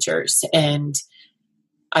young teachers, and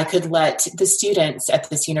I could let the students at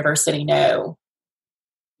this university know,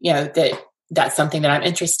 that that's something that I'm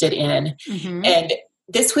interested in. And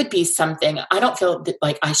this would be something, I don't feel that,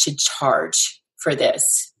 like, I should charge for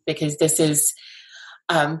this, because this is,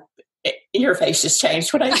 your face just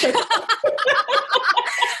changed when I said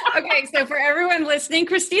Okay, so for everyone listening,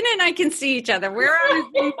 Christina and I can see each other. We're on a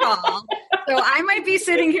Zoom call. So I might be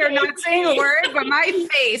sitting here not saying a word, but my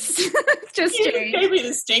face just changed. Gave me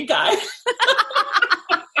the stink eye.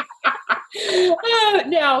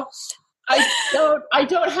 Now, I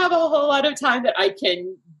don't have a whole lot of time that I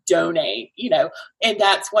can donate, and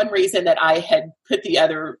that's one reason that I had put the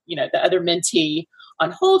other mentee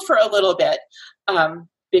on hold for a little bit,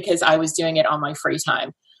 because I was doing it on my free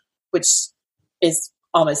time, which is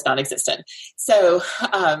almost non-existent. So,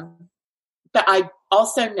 but I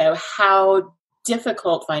also know how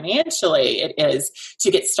difficult financially it is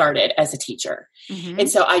to get started as a teacher. And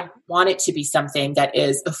so I want it to be something that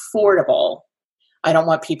is affordable. I don't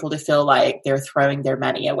want people to feel like they're throwing their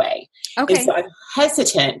money away. Okay. And so I'm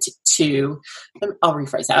hesitant I'll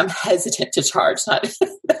rephrase that. I'm hesitant to charge.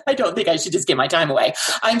 I don't think I should just give my time away.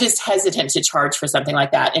 I'm just hesitant to charge for something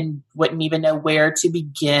like that, and wouldn't even know where to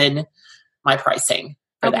begin my pricing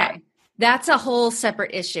for that. That's a whole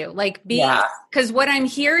separate issue. Because what I'm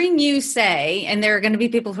hearing you say, and there are going to be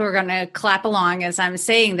people who are going to clap along as I'm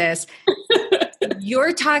saying this,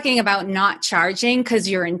 you're talking about not charging because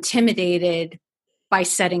you're intimidated by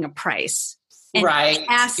setting a price. And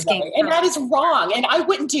asking. Right. And that is wrong. And I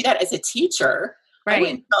wouldn't do that as a teacher. Right. I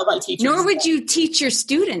wouldn't tell my teachers. Nor would you teach your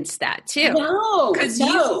students that too. No. Because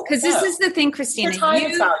this is the thing, Christina. Your time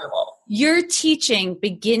is valuable. You're teaching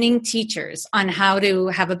beginning teachers on how to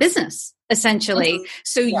have a business, essentially.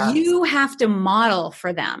 So you have to model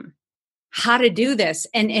for them how to do this.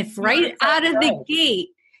 And if out of the gate,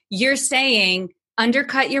 you're saying,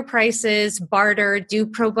 undercut your prices, barter, do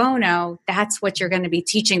pro bono, that's what you're going to be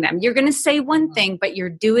teaching them. You're going to say one thing, but you're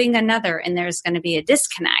doing another, and there's going to be a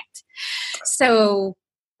disconnect. So,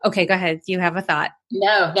 okay, go ahead. You have a thought.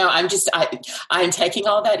 No, I'm taking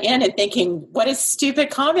all that in and thinking, what a stupid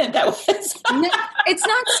comment that was. No, it's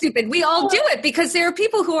not stupid. We all do it because there are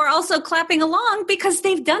people who are also clapping along because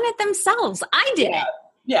they've done it themselves. I did it.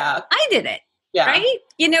 Yeah. I did it. Yeah. Right?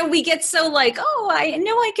 We get so like, I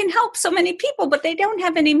know I can help so many people, but they don't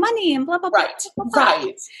have any money and blah, blah, blah. Right. Blah, blah.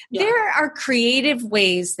 Right. Yeah. There are creative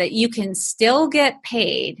ways that you can still get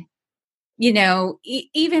paid,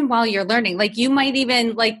 even while you're learning. Like you might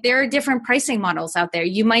even, there are different pricing models out there.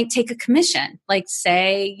 You might take a commission, like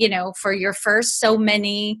say, for your first so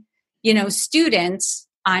many, students,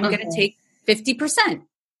 I'm going to take 50%.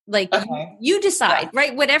 You decide,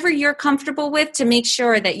 right? Whatever you're comfortable with to make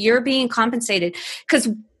sure that you're being compensated. Because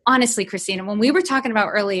honestly, Christina, when we were talking about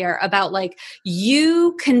earlier about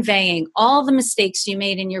you conveying all the mistakes you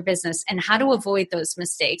made in your business and how to avoid those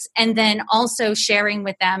mistakes, and then also sharing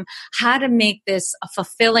with them how to make this a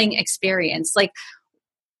fulfilling experience,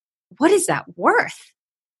 what is that worth?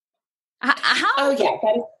 That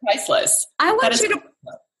is priceless. I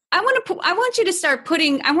want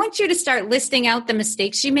you to start listing out the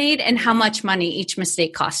mistakes you made and how much money each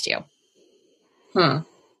mistake cost you.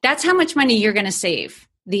 That's how much money you're going to save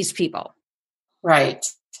these people. Right.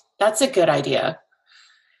 That's a good idea.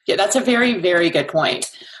 Yeah, that's a very, very good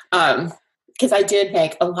point. Because I did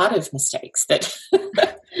make a lot of mistakes that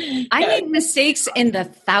I made mistakes in the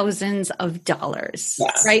thousands of dollars,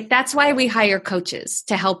 right? That's why we hire coaches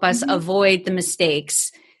to help us avoid the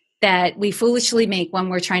mistakes that we foolishly make when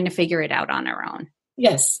we're trying to figure it out on our own.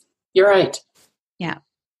 Yes, you're right. Yeah.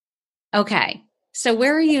 Okay. So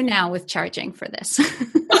where are you now with charging for this?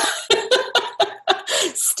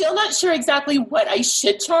 Still not sure exactly what I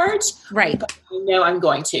should charge. Right. But I know I'm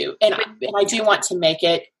going to. And I do want to make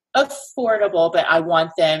it affordable, but I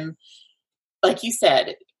want them, like you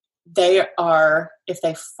said, if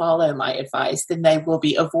they follow my advice, then they will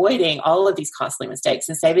be avoiding all of these costly mistakes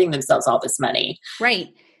and saving themselves all this money. Right.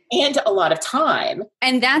 And a lot of time.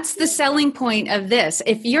 And that's the selling point of this.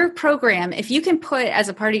 If you can put as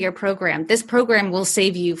a part of your program, this program will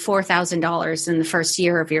save you $4,000 in the first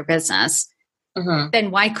year of your business.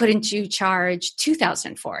 Then why couldn't you charge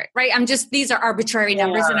 $2,000 for it? Right. These are arbitrary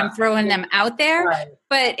numbers and I'm throwing them out there. Right.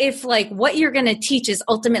 But if like what you're going to teach is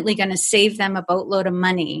ultimately going to save them a boatload of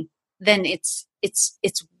money, then it's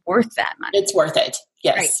worth that money. It's worth it.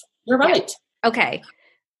 Yes. Right. You're right. Yeah. Okay.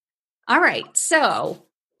 All right. So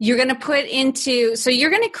you're going to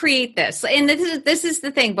create this. And this is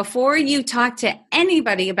the thing. Before you talk to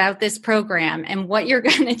anybody about this program and what you're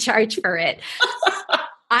going to charge for it,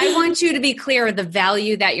 I want you to be clear of the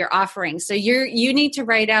value that you're offering. So you need to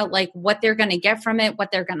write out like what they're going to get from it, what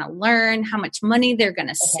they're going to learn, how much money they're going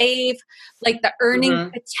to save, like the earning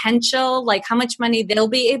potential, like how much money they'll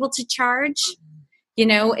be able to charge,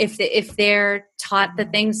 if they're taught the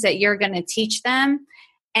things that you're going to teach them.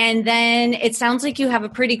 And then it sounds like you have a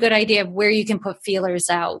pretty good idea of where you can put feelers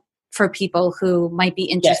out for people who might be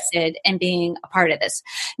interested in being a part of this.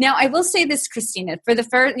 Now, I will say this, Christina,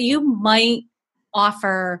 you might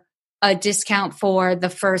offer a discount for the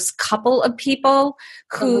first couple of people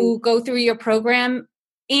who go through your program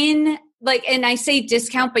and I say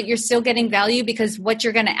discount, but you're still getting value because what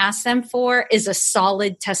you're going to ask them for is a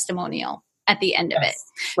solid testimonial at the end of it.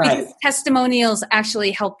 Right. Because testimonials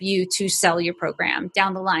actually help you to sell your program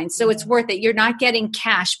down the line. So it's worth it. You're not getting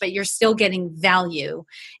cash, but you're still getting value.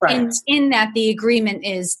 Right. And in that, the agreement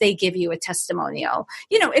is they give you a testimonial.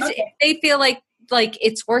 If they feel like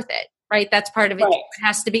it's worth it. Right. That's part of it. Right. It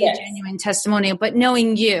has to be a genuine testimonial, but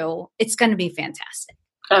knowing you, it's going to be fantastic.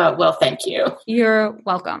 Oh, well, thank you. You're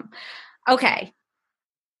welcome. Okay.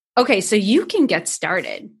 So you can get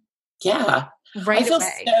started. Yeah. Right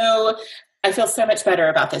away. I feel so much better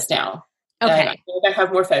about this now. Okay. I feel like I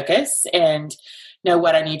have more focus and know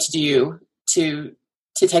what I need to do to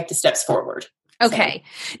take the steps forward. Okay.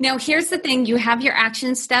 Now, here's the thing. You have your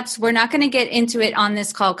action steps. We're not going to get into it on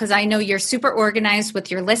this call because I know you're super organized with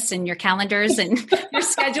your lists and your calendars and your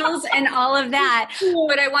schedules and all of that.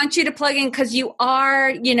 But I want you to plug in because you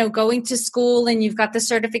are, going to school and you've got the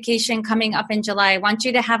certification coming up in July. I want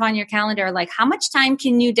you to have on your calendar, like, how much time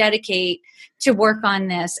can you dedicate to work on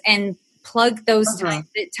this and plug those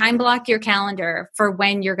time block your calendar for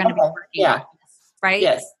when you're going to be working on this, right?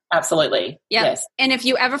 Yes. Absolutely. Yep. Yes. And if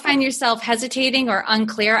you ever find yourself hesitating or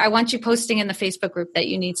unclear, I want you posting in the Facebook group that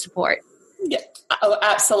you need support. Yeah. Oh,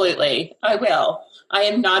 absolutely. I will. I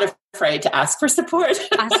am not afraid to ask for support.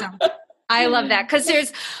 Awesome. I love that because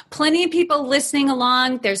there's plenty of people listening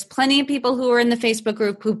along. There's plenty of people who are in the Facebook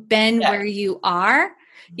group who've been where you are,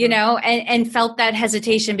 and felt that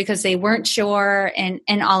hesitation because they weren't sure and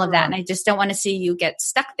all of that. And I just don't want to see you get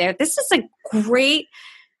stuck there. This is a great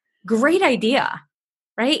idea.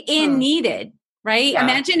 Right? And needed, right? Yeah.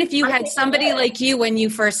 Imagine if you had somebody like you when you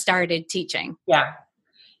first started teaching. Yeah.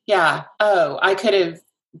 Yeah. Oh, I could have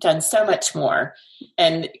done so much more.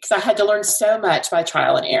 And because I had to learn so much by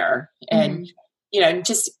trial and error and,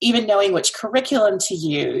 just even knowing which curriculum to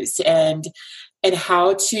use and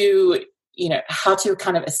how to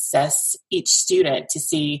kind of assess each student to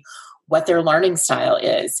see what their learning style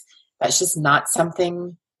is. That's just not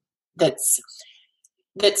something that's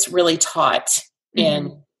really taught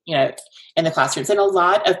in the classrooms. And a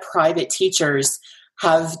lot of private teachers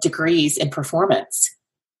have degrees in performance.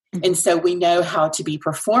 And so we know how to be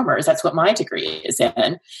performers. That's what my degree is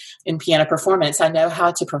in piano performance. I know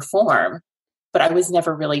how to perform, but I was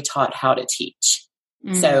never really taught how to teach.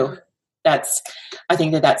 So I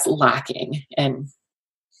think that's lacking. And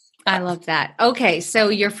I love that. Okay. So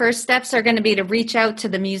your first steps are going to be to reach out to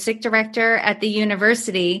the music director at the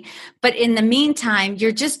university. But in the meantime,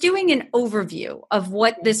 you're just doing an overview of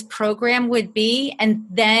what this program would be. And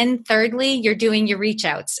then thirdly, you're doing your reach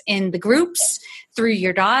outs in the groups through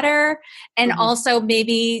your daughter and also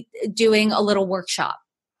maybe doing a little workshop.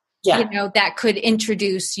 Yeah. That could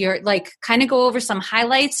introduce kind of go over some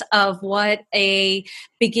highlights of what a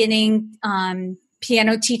beginning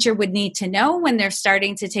piano teacher would need to know when they're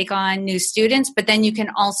starting to take on new students. But then you can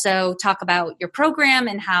also talk about your program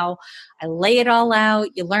and how I lay it all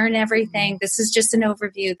out. You learn everything. This is just an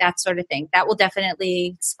overview, that sort of thing. That will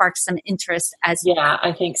definitely spark some interest as well. Yeah,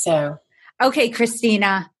 I think so. Okay,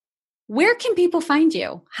 Christina, where can people find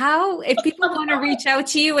you? How, if people want to reach out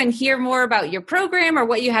to you and hear more about your program or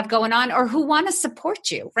what you have going on, or who want to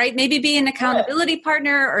support you, right? Maybe be an accountability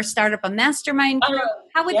partner or start up a mastermind group.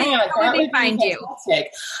 How would they find you?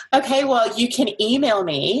 Okay, well, you can email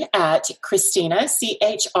me at Christina,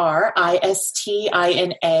 CHRISTINA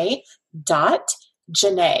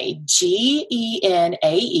 .Genae,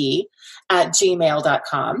 GENAE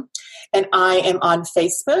 @gmail.com. And I am on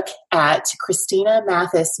Facebook at Christina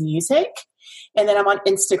Mathis Music. And then I'm on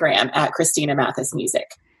Instagram at Christina Mathis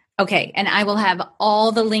Music. Okay. And I will have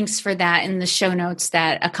all the links for that in the show notes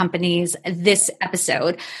that accompanies this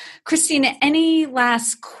episode. Christina, any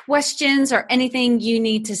last questions or anything you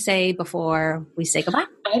need to say before we say goodbye?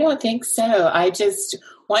 I don't think so. I just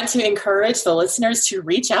want to encourage the listeners to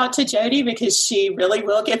reach out to Jody because she really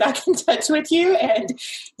will get back in touch with you. And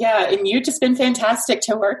you've just been fantastic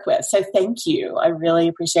to work with. So thank you. I really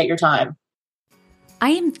appreciate your time.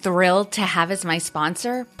 I am thrilled to have as my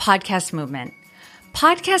sponsor, Podcast Movement.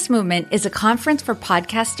 Podcast Movement is a conference for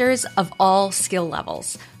podcasters of all skill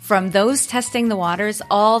levels, from those testing the waters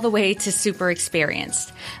all the way to super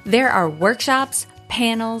experienced. There are workshops,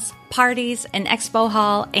 panels, parties, an expo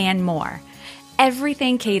hall, and more.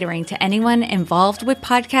 Everything catering to anyone involved with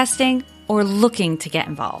podcasting or looking to get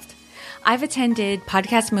involved. I've attended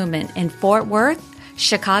Podcast Movement in Fort Worth,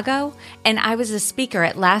 Chicago, and I was a speaker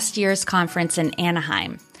at last year's conference in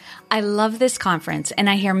Anaheim. I love this conference, and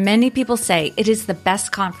I hear many people say it is the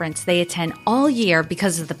best conference they attend all year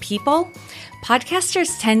because of the people.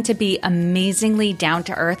 Podcasters tend to be amazingly down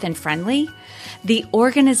to earth and friendly. The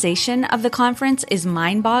organization of the conference is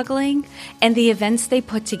mind-boggling, and the events they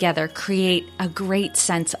put together create a great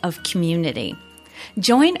sense of community.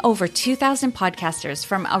 Join over 2,000 podcasters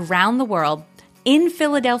from around the world in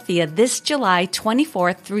Philadelphia this July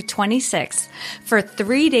 24th through 26th for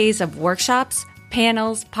 3 days of workshops,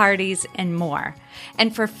 panels, parties, and more.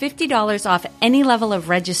 And for $50 off any level of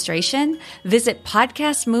registration, visit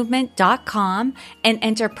podcastmovement.com and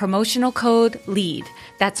enter promotional code LEAD.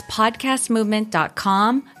 That's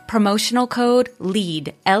podcastmovement.com, promotional code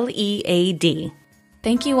LEAD, LEAD.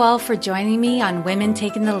 Thank you all for joining me on Women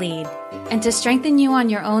Taking the Lead. And to strengthen you on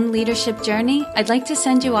your own leadership journey, I'd like to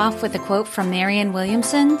send you off with a quote from Marianne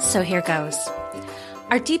Williamson, so here goes.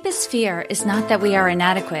 Our deepest fear is not that we are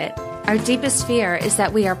inadequate. Our deepest fear is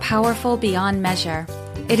that we are powerful beyond measure.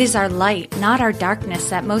 It is our light, not our darkness,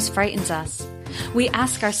 that most frightens us. We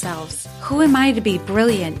ask ourselves, who am I to be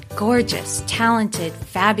brilliant, gorgeous, talented,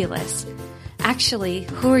 fabulous? Actually,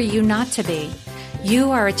 who are you not to be? You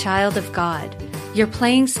are a child of God. Your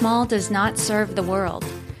playing small does not serve the world.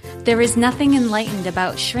 There is nothing enlightened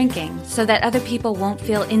about shrinking so that other people won't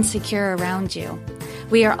feel insecure around you.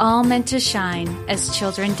 We are all meant to shine as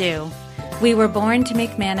children do. We were born to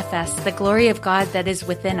make manifest the glory of God that is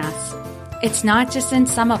within us. It's not just in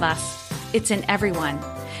some of us, it's in everyone.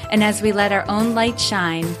 And as we let our own light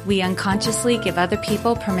shine, we unconsciously give other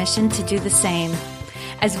people permission to do the same.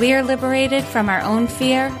 As we are liberated from our own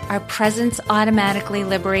fear, our presence automatically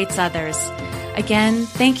liberates others. Again,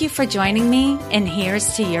 thank you for joining me, and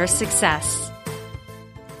here's to your success.